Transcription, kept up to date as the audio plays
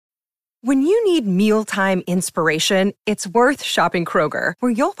When you need mealtime inspiration, it's worth shopping Kroger,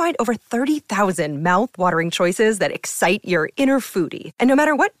 where you'll find over 30,000 mouth-watering choices that excite your inner foodie. And no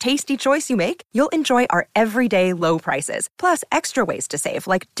matter what tasty choice you make, you'll enjoy our everyday low prices, plus extra ways to save,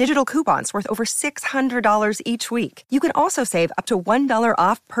 like digital coupons worth over $600 each week. You can also save up to $1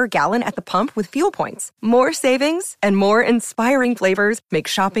 off per gallon at the pump with fuel points. More savings and more inspiring flavors make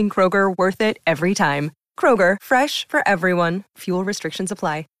shopping Kroger worth it every time. Kroger, fresh for everyone. Fuel restrictions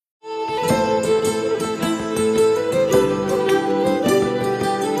apply.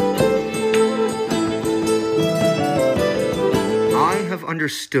 I have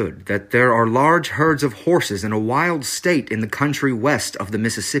understood that there are large herds of horses in a wild state in the country west of the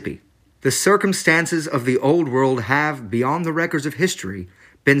Mississippi. The circumstances of the Old World have, beyond the records of history,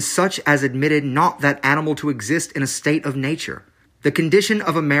 been such as admitted not that animal to exist in a state of nature. The condition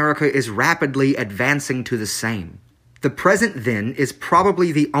of America is rapidly advancing to the same. The present, then, is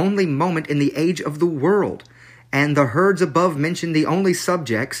probably the only moment in the age of the world, and the herds above mention the only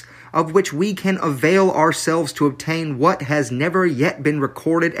subjects of which we can avail ourselves to obtain what has never yet been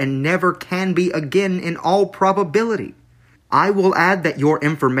recorded and never can be again in all probability. I will add that your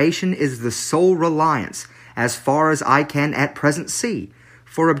information is the sole reliance, as far as I can at present see,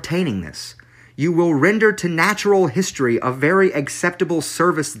 for obtaining this. You will render to natural history a very acceptable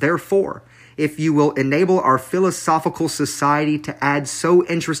service, therefore, if you will enable our philosophical society to add so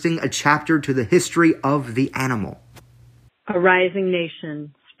interesting a chapter to the history of the animal. A rising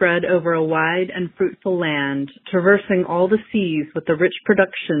nation, spread over a wide and fruitful land, traversing all the seas with the rich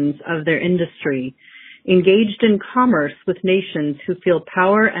productions of their industry, engaged in commerce with nations who feel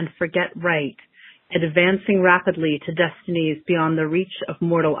power and forget right, advancing rapidly to destinies beyond the reach of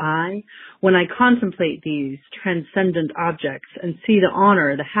mortal eye, when I contemplate these transcendent objects and see the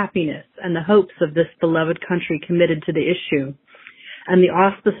honor, the happiness, and the hopes of this beloved country committed to the issue, and the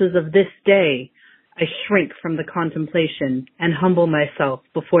auspices of this day, I shrink from the contemplation and humble myself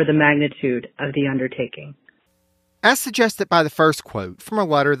before the magnitude of the undertaking. As suggested by the first quote from a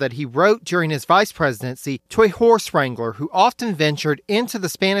letter that he wrote during his vice presidency to a horse wrangler who often ventured into the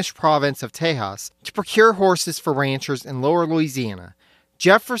Spanish province of Tejas to procure horses for ranchers in lower Louisiana,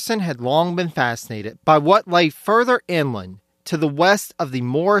 Jefferson had long been fascinated by what lay further inland to the west of the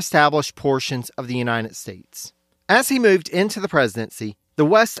more established portions of the United States. As he moved into the presidency, the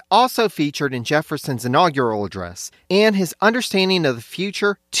West also featured in Jefferson's inaugural address and his understanding of the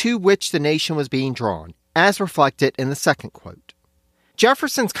future to which the nation was being drawn, as reflected in the second quote.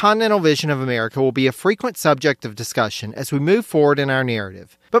 Jefferson's continental vision of America will be a frequent subject of discussion as we move forward in our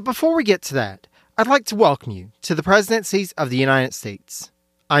narrative. But before we get to that, I'd like to welcome you to the Presidencies of the United States.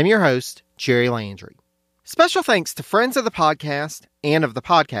 I'm your host, Jerry Landry. Special thanks to friends of the podcast and of the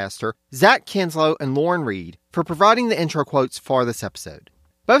podcaster, Zach Kinslow and Lauren Reed, for providing the intro quotes for this episode.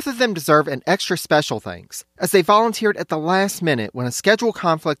 Both of them deserve an extra special thanks, as they volunteered at the last minute when a schedule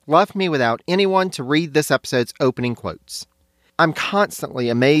conflict left me without anyone to read this episode's opening quotes. I'm constantly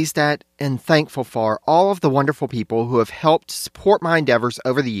amazed at and thankful for all of the wonderful people who have helped support my endeavors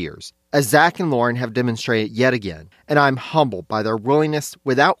over the years, as Zach and Lauren have demonstrated yet again, and I'm humbled by their willingness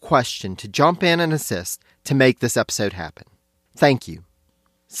without question to jump in and assist to make this episode happen. Thank you.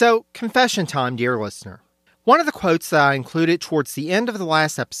 So, confession time, dear listener. One of the quotes that I included towards the end of the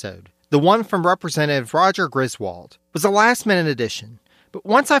last episode, the one from Representative Roger Griswold, was a last-minute addition, but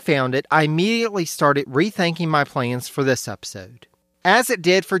once I found it, I immediately started rethinking my plans for this episode. As it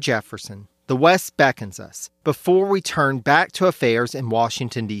did for Jefferson, the West beckons us before we turn back to affairs in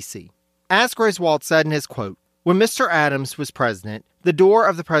Washington, D.C. As Griswold said in his quote, when Mr. Adams was president, the door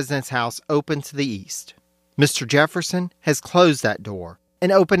of the president's house opened to the east. Mr. Jefferson has closed that door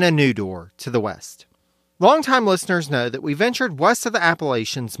and opened a new door to the west. Longtime listeners know that we ventured west of the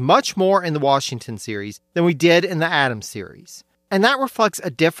Appalachians much more in the Washington series than we did in the Adams series, and that reflects a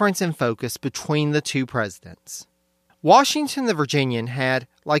difference in focus between the two presidents. Washington the Virginian had,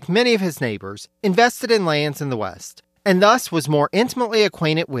 like many of his neighbors, invested in lands in the West, and thus was more intimately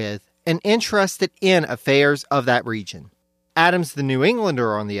acquainted with and interested in affairs of that region. Adams the New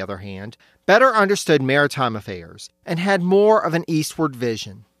Englander, on the other hand, better understood maritime affairs and had more of an eastward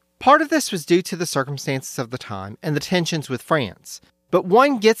vision. Part of this was due to the circumstances of the time and the tensions with France, but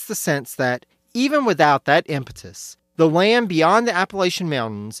one gets the sense that, even without that impetus, the land beyond the Appalachian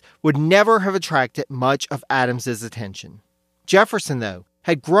Mountains would never have attracted much of Adams's attention. Jefferson, though,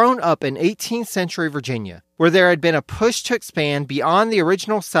 had grown up in 18th century Virginia, where there had been a push to expand beyond the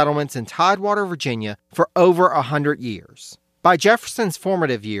original settlements in Tidewater, Virginia, for over 100 years. By Jefferson's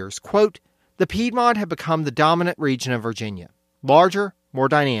formative years, quote, the Piedmont had become the dominant region of Virginia, larger, more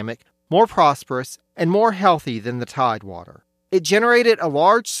dynamic, more prosperous, and more healthy than the Tidewater. it generated a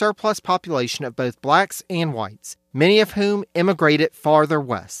large surplus population of both blacks and whites, many of whom immigrated farther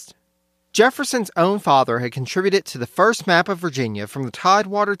west. Jefferson's own father had contributed to the first map of Virginia from the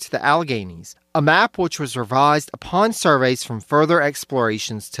Tidewater to the Alleghenies, a map which was revised upon surveys from further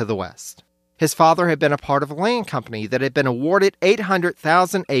explorations to the west. His father had been a part of a land company that had been awarded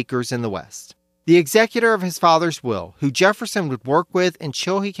 800,000 acres in the west. The executor of his father's will, who Jefferson would work with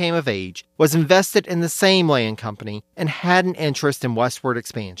until he came of age, was invested in the same land company and had an interest in westward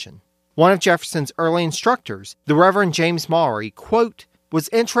expansion. One of Jefferson's early instructors, the Reverend James Maury, quote, was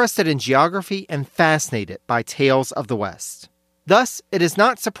interested in geography and fascinated by tales of the West. Thus, it is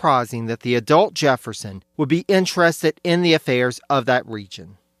not surprising that the adult Jefferson would be interested in the affairs of that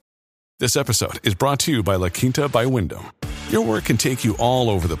region. This episode is brought to you by La Quinta by Wyndham. Your work can take you all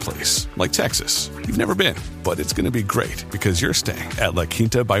over the place, like Texas. You've never been, but it's going to be great because you're staying at La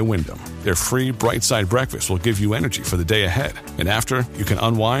Quinta by Wyndham. Their free Bright Side breakfast will give you energy for the day ahead. And after, you can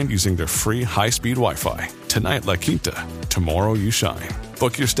unwind using their free high-speed Wi-Fi. Tonight, La Quinta. Tomorrow, you shine.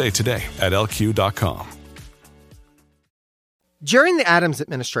 Book your stay today at LQ.com. During the Adams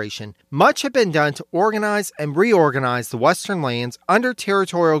administration, much had been done to organize and reorganize the western lands under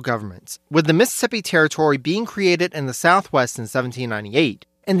territorial governments, with the Mississippi Territory being created in the Southwest in 1798,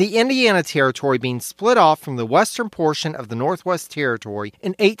 and the Indiana Territory being split off from the western portion of the Northwest Territory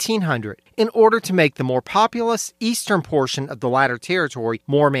in 1800 in order to make the more populous eastern portion of the latter territory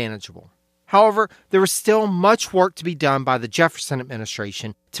more manageable. However, there was still much work to be done by the Jefferson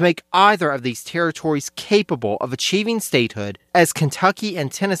administration to make either of these territories capable of achieving statehood, as Kentucky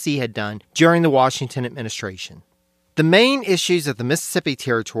and Tennessee had done during the Washington administration. The main issues of the Mississippi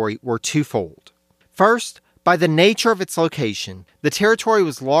Territory were twofold. First, by the nature of its location, the territory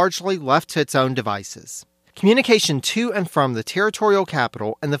was largely left to its own devices. Communication to and from the territorial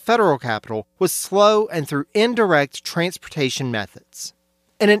capital and the federal capital was slow and through indirect transportation methods.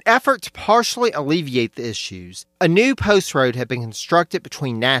 In an effort to partially alleviate the issues, a new post road had been constructed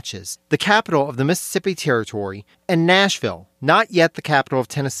between Natchez, the capital of the Mississippi Territory, and Nashville, not yet the capital of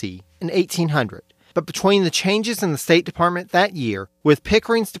Tennessee, in 1800. But between the changes in the State Department that year, with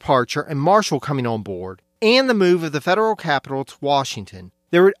Pickering's departure and Marshall coming on board, and the move of the federal capital to Washington,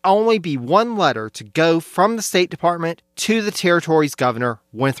 there would only be one letter to go from the State Department to the territory's governor,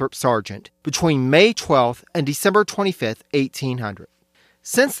 Winthrop Sargent, between May 12th and December 25th, 1800.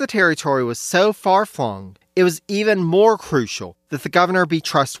 Since the territory was so far-flung, it was even more crucial that the governor be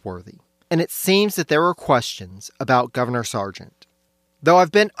trustworthy, and it seems that there were questions about Governor Sargent. Though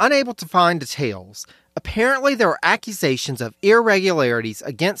I've been unable to find details, apparently there were accusations of irregularities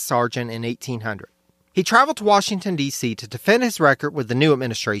against Sargent in 1800. He traveled to Washington, D.C. to defend his record with the new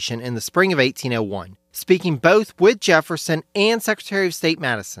administration in the spring of 1801, speaking both with Jefferson and Secretary of State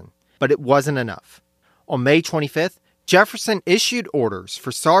Madison, but it wasn't enough. On May 25th, Jefferson issued orders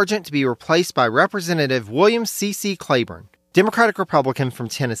for Sargent to be replaced by Representative William C.C. Claiborne, Democratic-Republican from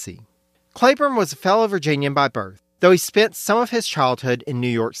Tennessee. Claiborne was a fellow Virginian by birth, though he spent some of his childhood in New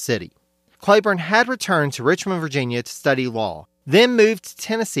York City. Claiborne had returned to Richmond, Virginia to study law, then moved to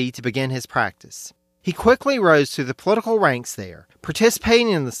Tennessee to begin his practice. He quickly rose through the political ranks there, participating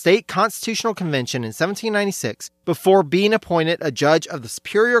in the State Constitutional Convention in 1796 before being appointed a judge of the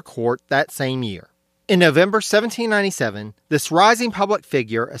Superior Court that same year. In November 1797, this rising public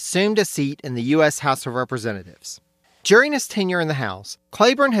figure assumed a seat in the U.S. House of Representatives. During his tenure in the House,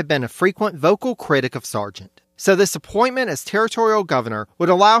 Claiborne had been a frequent vocal critic of Sargent, so this appointment as territorial governor would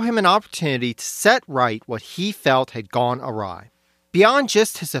allow him an opportunity to set right what he felt had gone awry. Beyond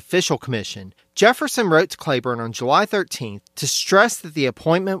just his official commission, Jefferson wrote to Claiborne on July 13th to stress that the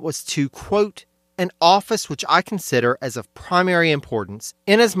appointment was to, quote, an office which I consider as of primary importance,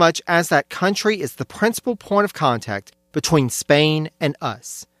 inasmuch as that country is the principal point of contact between Spain and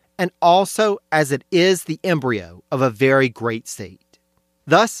us, and also as it is the embryo of a very great state.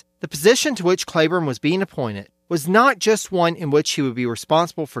 Thus, the position to which Claiborne was being appointed was not just one in which he would be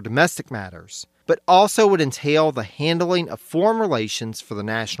responsible for domestic matters, but also would entail the handling of foreign relations for the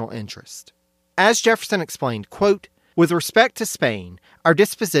national interest. As Jefferson explained, quote, with respect to Spain, our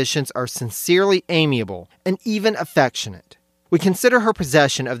dispositions are sincerely amiable and even affectionate. We consider her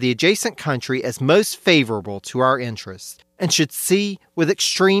possession of the adjacent country as most favorable to our interests, and should see, with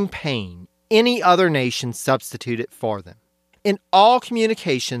extreme pain, any other nation substituted for them. In all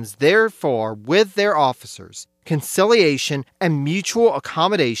communications, therefore, with their officers, conciliation and mutual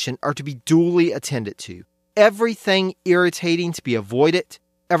accommodation are to be duly attended to, everything irritating to be avoided,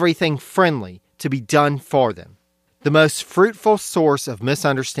 everything friendly to be done for them. The most fruitful source of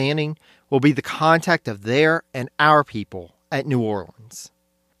misunderstanding will be the contact of their and our people at New Orleans.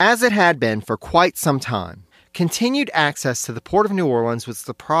 As it had been for quite some time, continued access to the port of New Orleans was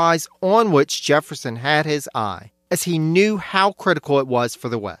the prize on which Jefferson had his eye, as he knew how critical it was for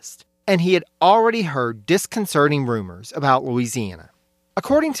the West, and he had already heard disconcerting rumors about Louisiana.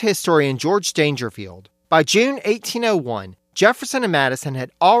 According to historian George Dangerfield, by June 1801, Jefferson and Madison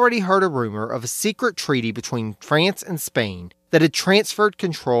had already heard a rumor of a secret treaty between France and Spain that had transferred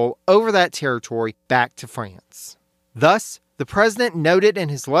control over that territory back to France. Thus, the president noted in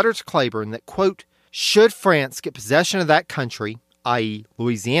his letter to Claiborne that, quote, should France get possession of that country, i.e.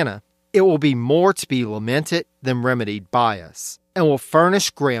 Louisiana, it will be more to be lamented than remedied by us, and will furnish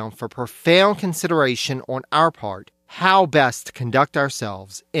ground for profound consideration on our part how best to conduct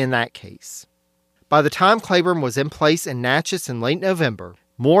ourselves in that case. By the time Claiborne was in place in Natchez in late November,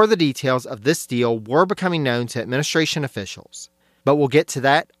 more of the details of this deal were becoming known to administration officials, but we'll get to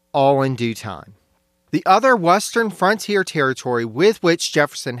that all in due time. The other western frontier territory with which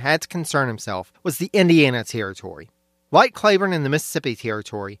Jefferson had to concern himself was the Indiana Territory. Like Claiborne in the Mississippi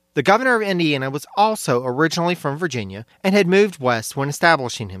Territory, the governor of Indiana was also originally from Virginia and had moved west when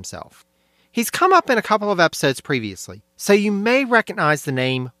establishing himself. He's come up in a couple of episodes previously, so you may recognize the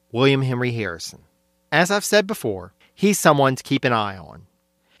name William Henry Harrison. As I've said before, he's someone to keep an eye on.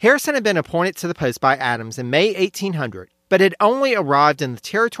 Harrison had been appointed to the post by Adams in May 1800, but had only arrived in the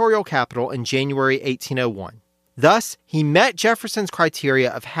territorial capital in January 1801. Thus, he met Jefferson's criteria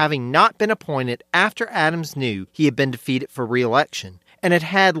of having not been appointed after Adams knew he had been defeated for re-election, and had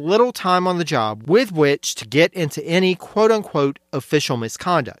had little time on the job with which to get into any quote-unquote official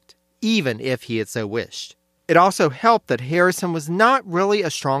misconduct, even if he had so wished. It also helped that Harrison was not really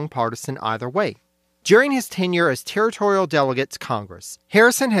a strong partisan either way. During his tenure as territorial delegate to Congress,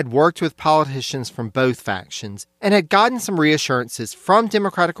 Harrison had worked with politicians from both factions and had gotten some reassurances from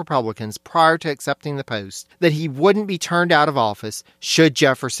Democratic Republicans prior to accepting the post that he wouldn't be turned out of office should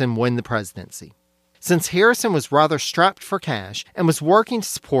Jefferson win the presidency. Since Harrison was rather strapped for cash and was working to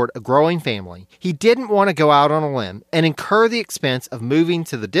support a growing family, he didn't want to go out on a limb and incur the expense of moving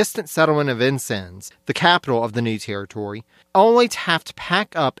to the distant settlement of Vincennes, the capital of the new territory, only to have to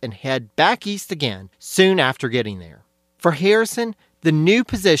pack up and head back east again soon after getting there. For Harrison, the new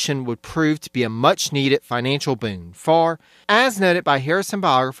position would prove to be a much-needed financial boon, for, as noted by Harrison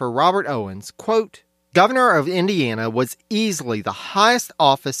biographer Robert Owens, quote, Governor of Indiana was easily the highest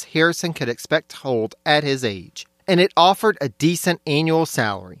office Harrison could expect to hold at his age, and it offered a decent annual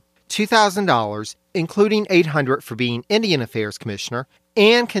salary, $2,000, including $800 for being Indian Affairs Commissioner,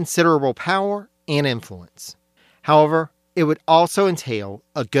 and considerable power and influence. However, it would also entail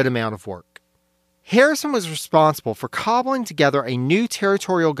a good amount of work. Harrison was responsible for cobbling together a new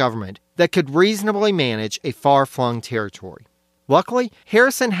territorial government that could reasonably manage a far-flung territory. Luckily,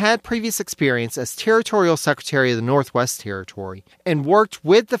 Harrison had previous experience as Territorial Secretary of the Northwest Territory and worked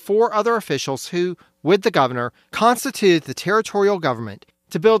with the 4 other officials who, with the governor, constituted the territorial government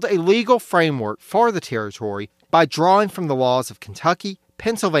to build a legal framework for the territory by drawing from the laws of Kentucky,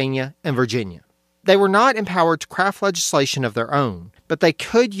 Pennsylvania, and Virginia. They were not empowered to craft legislation of their own, but they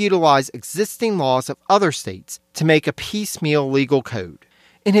could utilize existing laws of other states to make a piecemeal legal code.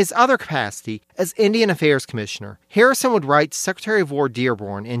 In his other capacity, as Indian Affairs Commissioner, Harrison would write to Secretary of War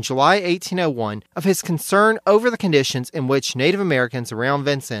Dearborn in July 1801 of his concern over the conditions in which Native Americans around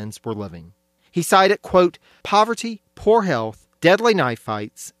Vincennes were living. He cited, quote, poverty, poor health, deadly knife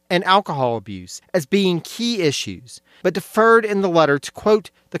fights, and alcohol abuse as being key issues, but deferred in the letter to, quote,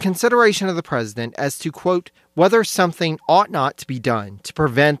 the consideration of the president as to, quote, whether something ought not to be done to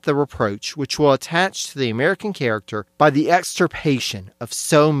prevent the reproach which will attach to the American character by the extirpation of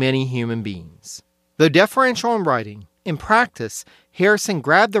so many human beings. Though deferential in writing, in practice, Harrison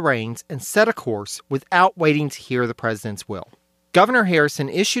grabbed the reins and set a course without waiting to hear the president's will. Governor Harrison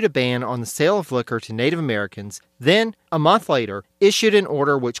issued a ban on the sale of liquor to Native Americans, then, a month later, issued an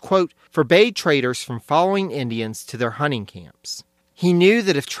order which, quote, forbade traders from following Indians to their hunting camps. He knew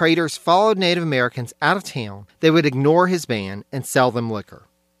that if traders followed Native Americans out of town, they would ignore his ban and sell them liquor.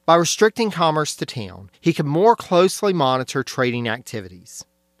 By restricting commerce to town, he could more closely monitor trading activities.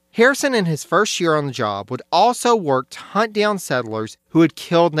 Harrison, in his first year on the job, would also work to hunt down settlers who had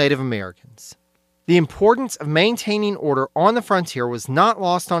killed Native Americans. The importance of maintaining order on the frontier was not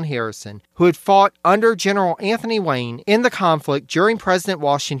lost on Harrison, who had fought under General Anthony Wayne in the conflict during President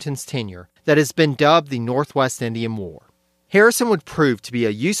Washington's tenure that has been dubbed the Northwest Indian War. Harrison would prove to be a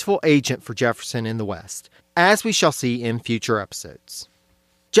useful agent for Jefferson in the West, as we shall see in future episodes.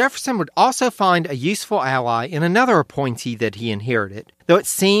 Jefferson would also find a useful ally in another appointee that he inherited, though it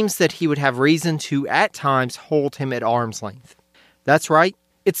seems that he would have reason to at times hold him at arm's length. That's right.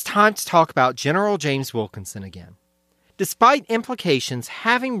 It's time to talk about General James Wilkinson again. despite implications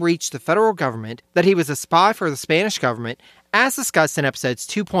having reached the federal government that he was a spy for the Spanish government, as discussed in episodes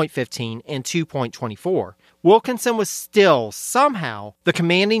 2.15 and 2.24. Wilkinson was still, somehow, the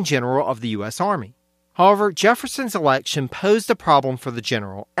commanding general of the U.S. Army. However, Jefferson's election posed a problem for the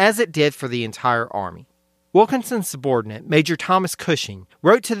general, as it did for the entire Army. Wilkinson's subordinate, Major Thomas Cushing,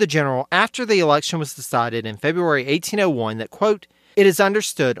 wrote to the general after the election was decided in February 1801 that, quote, "It is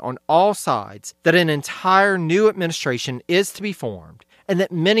understood on all sides that an entire new administration is to be formed, and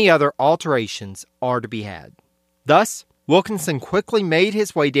that many other alterations are to be had." Thus, Wilkinson quickly made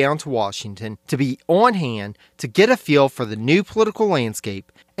his way down to Washington to be on hand to get a feel for the new political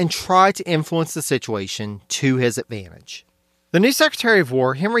landscape and try to influence the situation to his advantage. The new Secretary of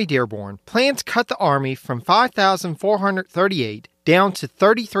War, Henry Dearborn, planned to cut the Army from 5,438 down to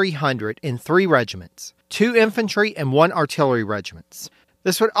 3,300 in 3 regiments, 2 infantry and 1 artillery regiments.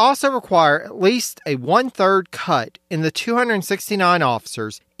 This would also require at least a 1/3 cut in the 269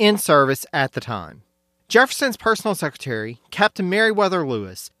 officers in service at the time. Jefferson's personal secretary, Captain Meriwether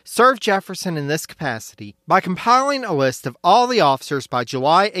Lewis, served Jefferson in this capacity by compiling a list of all the officers by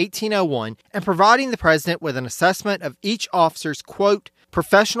July 1801 and providing the president with an assessment of each officer's, quote,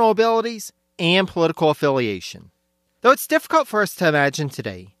 professional abilities and political affiliation. Though it's difficult for us to imagine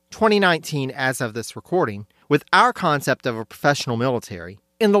today, 2019 as of this recording, with our concept of a professional military,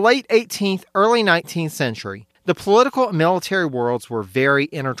 in the late 18th, early 19th century, the political and military worlds were very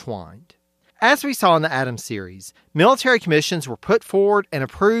intertwined. As we saw in the Adams series, military commissions were put forward and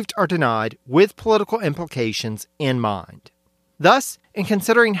approved or denied with political implications in mind. Thus, in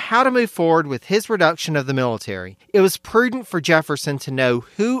considering how to move forward with his reduction of the military, it was prudent for Jefferson to know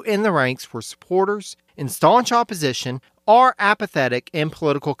who in the ranks were supporters, in staunch opposition, or apathetic in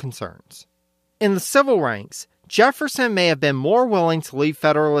political concerns. In the civil ranks, Jefferson may have been more willing to leave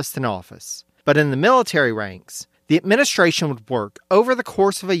Federalists in office, but in the military ranks, the administration would work over the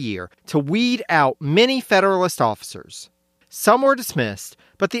course of a year to weed out many Federalist officers. Some were dismissed,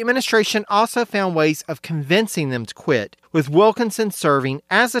 but the administration also found ways of convincing them to quit, with Wilkinson serving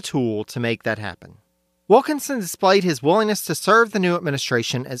as a tool to make that happen. Wilkinson displayed his willingness to serve the new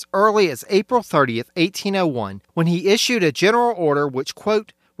administration as early as April 30th, 1801, when he issued a general order which,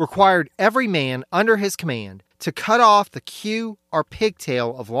 quote, required every man under his command to cut off the queue or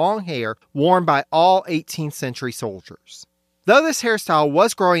pigtail of long hair worn by all 18th century soldiers. Though this hairstyle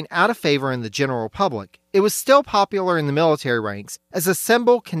was growing out of favor in the general public, it was still popular in the military ranks as a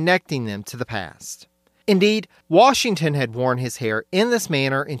symbol connecting them to the past. Indeed, Washington had worn his hair in this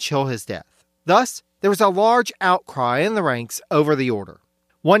manner until his death. Thus, there was a large outcry in the ranks over the order.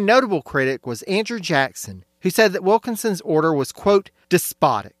 One notable critic was Andrew Jackson, who said that Wilkinson's order was, quote,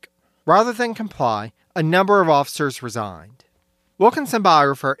 despotic. Rather than comply, a number of officers resigned. Wilkinson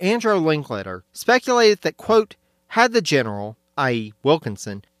biographer Andrew Linklater speculated that, quote, had the general, i.e.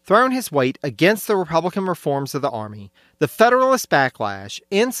 Wilkinson, thrown his weight against the Republican reforms of the Army, the Federalist backlash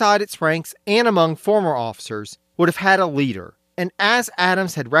inside its ranks and among former officers would have had a leader, and as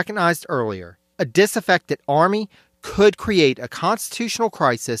Adams had recognized earlier, a disaffected Army could create a constitutional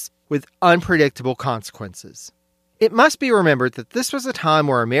crisis with unpredictable consequences. It must be remembered that this was a time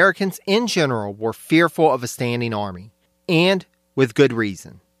where Americans in general were fearful of a standing army, and with good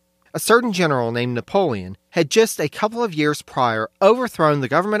reason. A certain general named Napoleon had just a couple of years prior overthrown the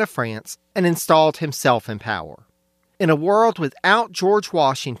government of France and installed himself in power. In a world without George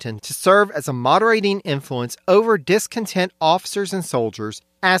Washington to serve as a moderating influence over discontent officers and soldiers,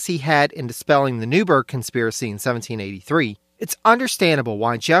 as he had in dispelling the Newburgh Conspiracy in 1783, it's understandable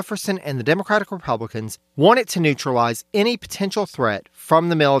why Jefferson and the Democratic Republicans wanted to neutralize any potential threat from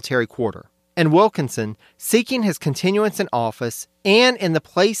the military quarter. And Wilkinson, seeking his continuance in office and in the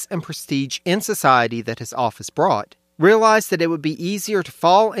place and prestige in society that his office brought, realized that it would be easier to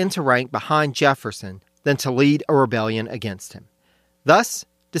fall into rank behind Jefferson than to lead a rebellion against him. Thus,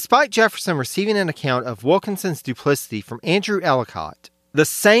 despite Jefferson receiving an account of Wilkinson's duplicity from Andrew Ellicott, the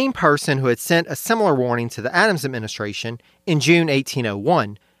same person who had sent a similar warning to the Adams administration in June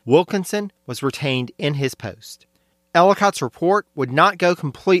 1801, Wilkinson was retained in his post. Ellicott's report would not go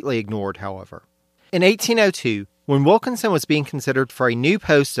completely ignored, however. In 1802, when Wilkinson was being considered for a new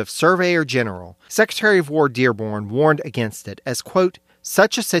post of Surveyor General, Secretary of War Dearborn warned against it as, quote,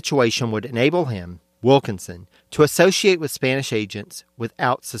 such a situation would enable him, Wilkinson, to associate with Spanish agents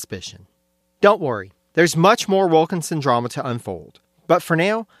without suspicion. Don't worry, there's much more Wilkinson drama to unfold. But for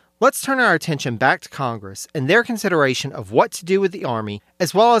now, let's turn our attention back to Congress and their consideration of what to do with the Army,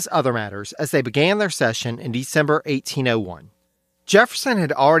 as well as other matters, as they began their session in December 1801. Jefferson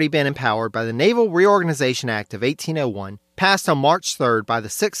had already been empowered by the Naval Reorganization Act of 1801, passed on March 3rd by the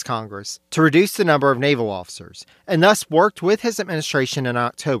 6th Congress to reduce the number of naval officers, and thus worked with his administration in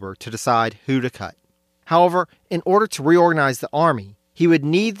October to decide who to cut. However, in order to reorganize the Army, he would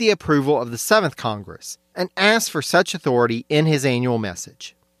need the approval of the 7th Congress, and asked for such authority in his annual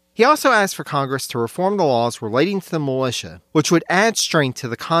message. He also asked for Congress to reform the laws relating to the militia, which would add strength to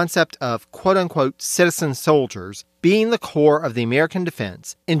the concept of quote-unquote citizen soldiers being the core of the American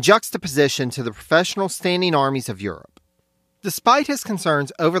defense in juxtaposition to the professional standing armies of Europe. Despite his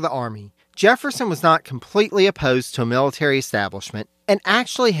concerns over the Army, Jefferson was not completely opposed to a military establishment and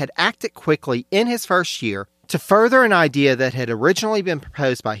actually had acted quickly in his first year to further an idea that had originally been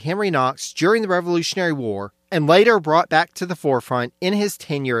proposed by Henry Knox during the Revolutionary War and later brought back to the forefront in his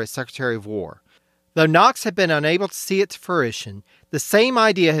tenure as Secretary of War. Though Knox had been unable to see it to fruition, the same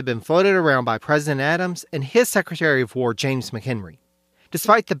idea had been floated around by President Adams and his Secretary of War, James McHenry.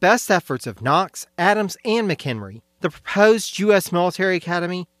 Despite the best efforts of Knox, Adams, and McHenry, the proposed U.S. military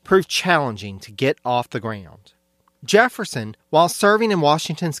academy proved challenging to get off the ground. Jefferson, while serving in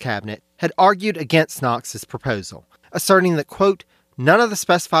Washington's cabinet, had argued against Knox's proposal, asserting that, quote, none of the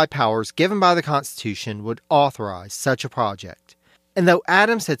specified powers given by the Constitution would authorize such a project. And though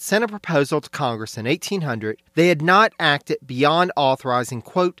Adams had sent a proposal to Congress in 1800, they had not acted beyond authorizing,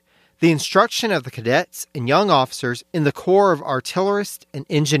 quote, the instruction of the cadets and young officers in the corps of artillerists and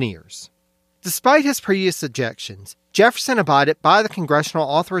engineers. Despite his previous objections, Jefferson abided by the congressional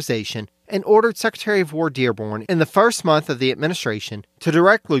authorization and ordered Secretary of War Dearborn in the first month of the administration to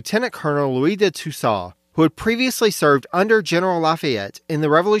direct Lieutenant Colonel Louis de Toussaint, who had previously served under General Lafayette in the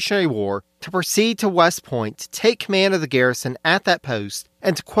Revolutionary War, to proceed to West Point to take command of the garrison at that post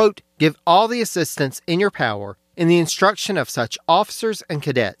and to, quote, give all the assistance in your power in the instruction of such officers and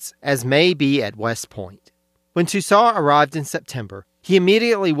cadets as may be at West Point. When Toussaint arrived in September, he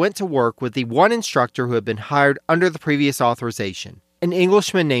immediately went to work with the one instructor who had been hired under the previous authorization, an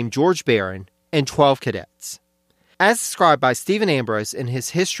Englishman named George Barron, and 12 cadets. As described by Stephen Ambrose in his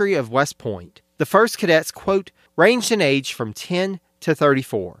History of West Point, the first cadets, quote, ranged in age from 10 to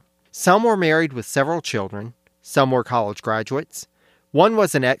 34. Some were married with several children, some were college graduates, one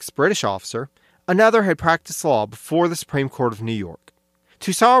was an ex-British officer, another had practiced law before the Supreme Court of New York.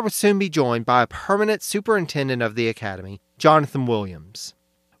 Toussaint would soon be joined by a permanent superintendent of the academy, Jonathan Williams.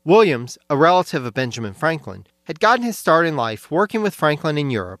 Williams, a relative of Benjamin Franklin, had gotten his start in life working with Franklin in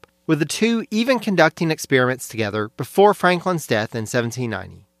Europe, with the two even conducting experiments together before Franklin's death in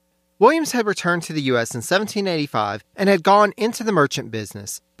 1790. Williams had returned to the U.S. in 1785 and had gone into the merchant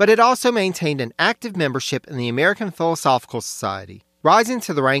business, but had also maintained an active membership in the American Philosophical Society, rising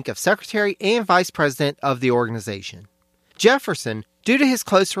to the rank of secretary and vice president of the organization. Jefferson, due to his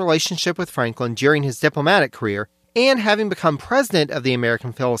close relationship with Franklin during his diplomatic career, and having become president of the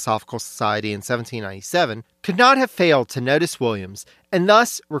American Philosophical Society in 1797, could not have failed to notice Williams, and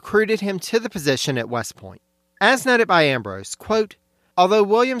thus recruited him to the position at West Point. As noted by Ambrose, quote, although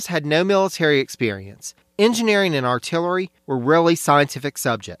Williams had no military experience, engineering and artillery were really scientific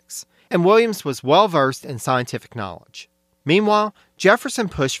subjects, and Williams was well versed in scientific knowledge. Meanwhile, Jefferson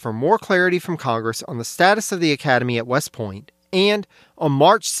pushed for more clarity from Congress on the status of the academy at West Point, and on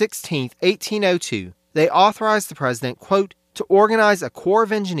March 16, 1802, they authorized the president, quote, to organize a corps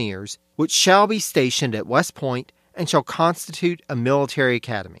of engineers which shall be stationed at West Point and shall constitute a military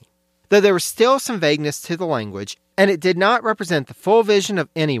academy. Though there was still some vagueness to the language, and it did not represent the full vision of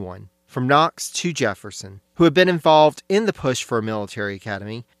anyone, from Knox to Jefferson, who had been involved in the push for a military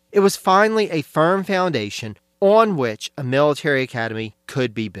academy, it was finally a firm foundation on which a military academy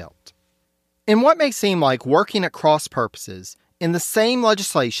could be built. In what may seem like working at cross purposes, in the same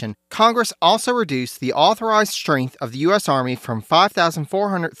legislation, Congress also reduced the authorized strength of the U.S. Army from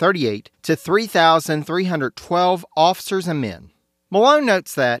 5,438 to 3,312 officers and men. Malone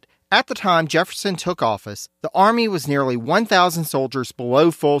notes that, at the time Jefferson took office, the Army was nearly 1,000 soldiers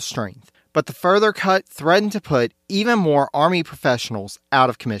below full strength, but the further cut threatened to put even more Army professionals out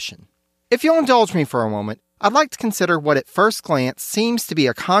of commission. If you'll indulge me for a moment, I'd like to consider what at first glance seems to be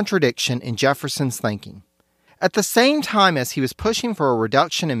a contradiction in Jefferson's thinking. At the same time as he was pushing for a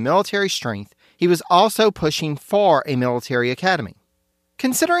reduction in military strength, he was also pushing for a military academy.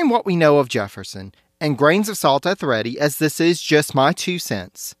 Considering what we know of Jefferson, and grains of salt at the ready, as this is just my 2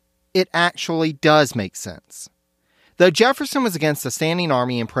 cents, it actually does make sense. Though Jefferson was against the standing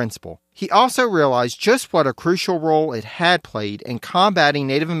army in principle, he also realized just what a crucial role it had played in combating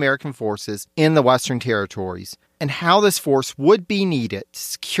Native American forces in the Western Territories, and how this force would be needed to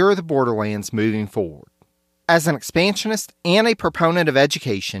secure the borderlands moving forward. As an expansionist and a proponent of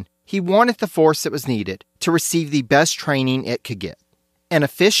education, he wanted the force that was needed to receive the best training it could get. an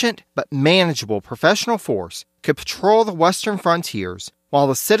efficient but manageable professional force could patrol the western frontiers while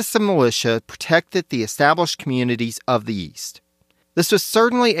the citizen militia protected the established communities of the East. This was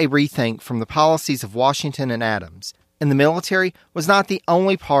certainly a rethink from the policies of Washington and Adams, and the military was not the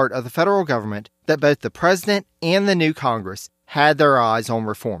only part of the federal government that both the president and the new Congress had their eyes on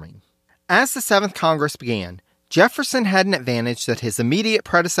reforming. As the 7th Congress began, Jefferson had an advantage that his immediate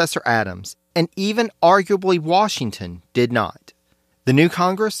predecessor Adams, and even arguably Washington, did not. The new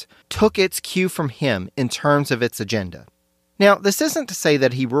Congress took its cue from him in terms of its agenda. Now, this isn't to say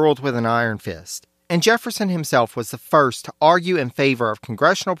that he ruled with an iron fist, and Jefferson himself was the first to argue in favor of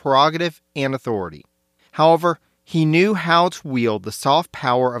congressional prerogative and authority. However, he knew how to wield the soft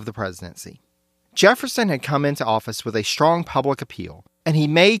power of the presidency. Jefferson had come into office with a strong public appeal, and he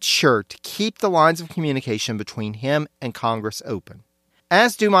made sure to keep the lines of communication between him and Congress open.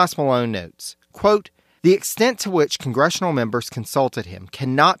 As Dumas Malone notes, quote, "The extent to which congressional members consulted him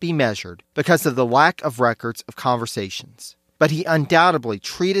cannot be measured because of the lack of records of conversations. But he undoubtedly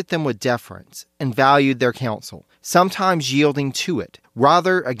treated them with deference and valued their counsel, sometimes yielding to it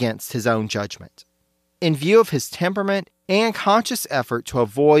rather against his own judgment. In view of his temperament and conscious effort to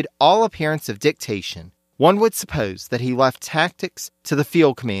avoid all appearance of dictation, one would suppose that he left tactics to the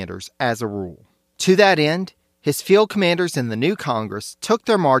field commanders as a rule. To that end, his field commanders in the new Congress took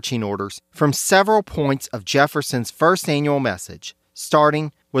their marching orders from several points of Jefferson's first annual message,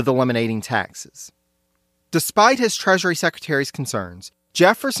 starting with eliminating taxes. Despite his Treasury Secretary's concerns,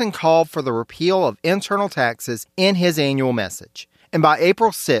 Jefferson called for the repeal of internal taxes in his annual message, and by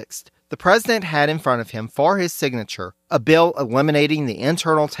April 6th, the president had in front of him for his signature a bill eliminating the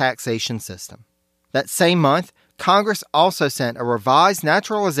internal taxation system. That same month, Congress also sent a revised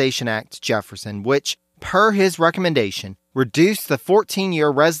Naturalization Act to Jefferson, which, per his recommendation, reduced the 14-year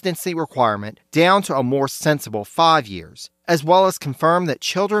residency requirement down to a more sensible 5 years, as well as confirmed that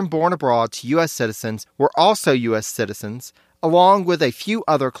children born abroad to U.S. citizens were also U.S. citizens, along with a few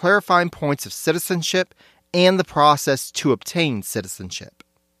other clarifying points of citizenship and the process to obtain citizenship.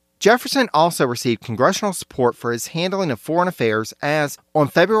 Jefferson also received congressional support for his handling of foreign affairs as, on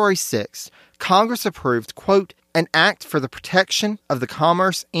February 6th, Congress approved, quote, "an act for the protection of the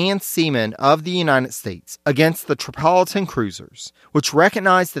commerce and seamen of the United States against the Tripolitan cruisers, which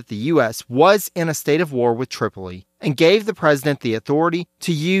recognized that the U.S. was in a state of war with Tripoli and gave the president the authority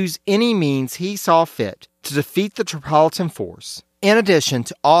to use any means he saw fit to defeat the Tripolitan force, in addition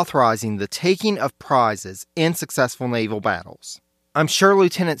to authorizing the taking of prizes in successful naval battles." I'm sure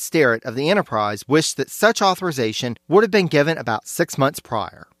Lieutenant Sterrett of the Enterprise wished that such authorization would have been given about 6 months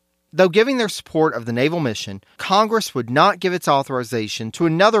prior. Though giving their support of the naval mission, Congress would not give its authorization to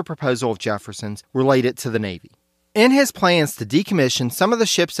another proposal of Jefferson's related to the Navy. In his plans to decommission some of the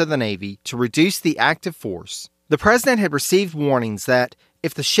ships of the Navy to reduce the active force, the president had received warnings that,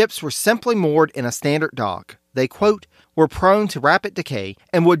 if the ships were simply moored in a standard dock, they, quote, were prone to rapid decay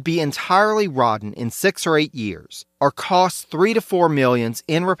and would be entirely rotten in 6 or 8 years, or cost $3 to $4 million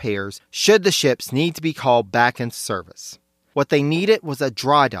in repairs should the ships need to be called back into service. What they needed was a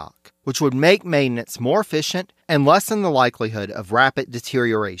dry dock, which would make maintenance more efficient and lessen the likelihood of rapid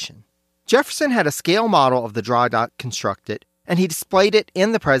deterioration. Jefferson had a scale model of the dry dock constructed, and he displayed it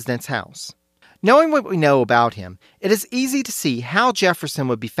in the president's house. Knowing what we know about him, it is easy to see how Jefferson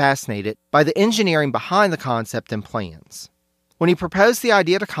would be fascinated by the engineering behind the concept and plans. When he proposed the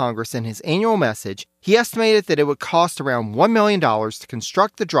idea to Congress in his annual message, he estimated that it would cost around $1 million to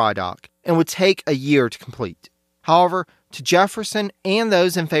construct the dry dock and would take a year to complete. However, to Jefferson and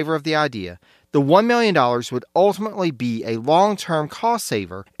those in favor of the idea, the $1 million would ultimately be a long-term cost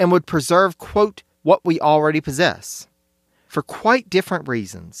saver and would preserve, quote, what we already possess. For quite different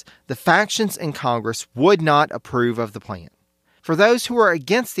reasons, the factions in Congress would not approve of the plan. For those who were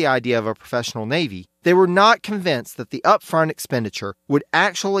against the idea of a professional Navy, they were not convinced that the upfront expenditure would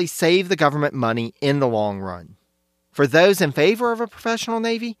actually save the government money in the long run. For those in favor of a professional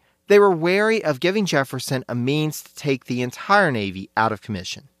Navy, they were wary of giving Jefferson a means to take the entire Navy out of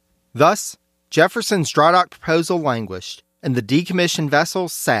commission. Thus, Jefferson's dry dock proposal languished, and the decommissioned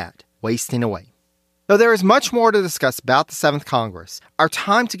vessels sat, wasting away. Though there is much more to discuss about the 7th Congress, our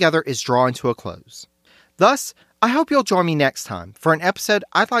time together is drawing to a close. Thus, I hope you'll join me next time for an episode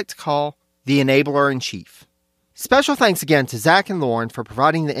I'd like to call The Enabler-in-Chief. Special thanks again to Zach and Lauren for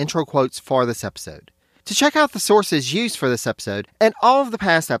providing the intro quotes for this episode. To check out the sources used for this episode and all of the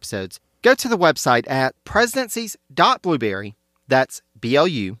past episodes, go to the website at presidencies.blueberry, that's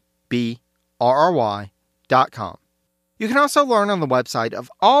BLUBRRY.com. You can also learn on the website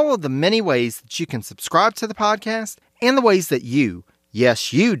of all of the many ways that you can subscribe to the podcast and the ways that you,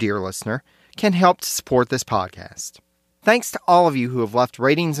 yes you, dear listener, can help to support this podcast. Thanks to all of you who have left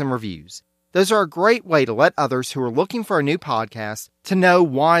ratings and reviews. Those are a great way to let others who are looking for a new podcast to know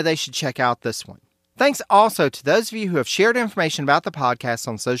why they should check out this one. Thanks also to those of you who have shared information about the podcast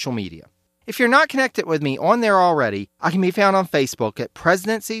on social media. If you're not connected with me on there already, I can be found on Facebook at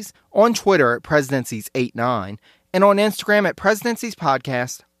Presidencies, on Twitter at Presidencies89, and on Instagram at Presidencies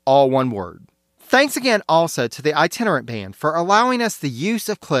Podcast, all one word. Thanks again also to the Itinerant Band for allowing us the use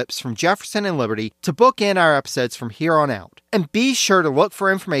of clips from Jefferson and Liberty to bookend our episodes from here on out. And be sure to look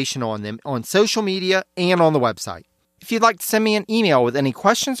for information on them on social media and on the website. If you'd like to send me an email with any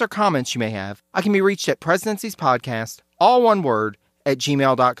questions or comments you may have, I can be reached at presidenciespodcast, all one word, at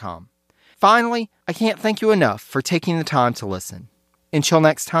gmail.com. Finally, I can't thank you enough for taking the time to listen. Until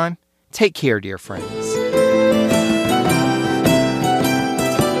next time, take care, dear friends.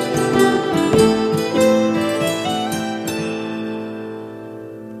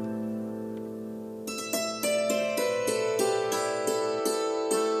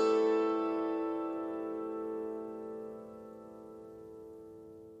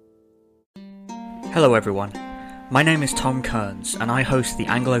 Hello everyone, my name is Tom Kearns and I host the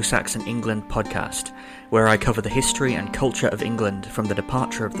Anglo-Saxon England podcast, where I cover the history and culture of England from the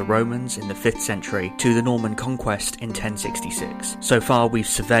departure of the Romans in the 5th century to the Norman conquest in 1066. So far we've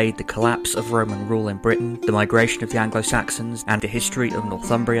surveyed the collapse of Roman rule in Britain, the migration of the Anglo-Saxons, and the history of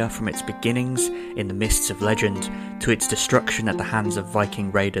Northumbria from its beginnings in the mists of legend to its destruction at the hands of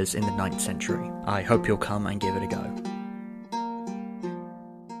Viking raiders in the 9th century. I hope you'll come and give it a go.